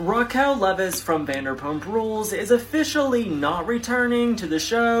Raquel Leviss from Vanderpump Rules is officially not returning to the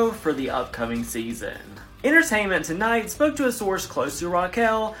show for the upcoming season. Entertainment Tonight spoke to a source close to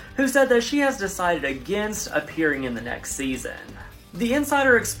Raquel, who said that she has decided against appearing in the next season. The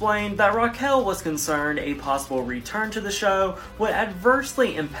insider explained that Raquel was concerned a possible return to the show would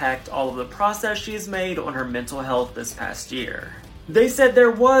adversely impact all of the progress she has made on her mental health this past year. They said there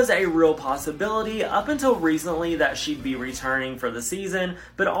was a real possibility up until recently that she'd be returning for the season,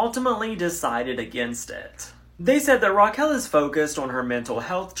 but ultimately decided against it. They said that Raquel is focused on her mental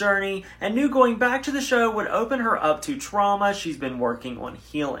health journey and knew going back to the show would open her up to trauma she's been working on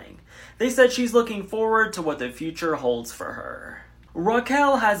healing. They said she's looking forward to what the future holds for her.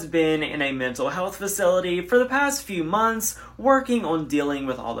 Raquel has been in a mental health facility for the past few months, working on dealing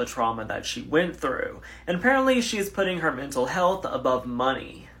with all the trauma that she went through, and apparently she is putting her mental health above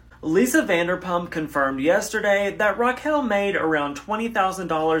money. Lisa Vanderpump confirmed yesterday that Raquel made around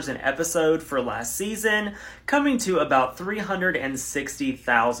 $20,000 an episode for last season, coming to about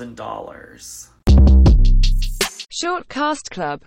 $360,000. Short Cast Club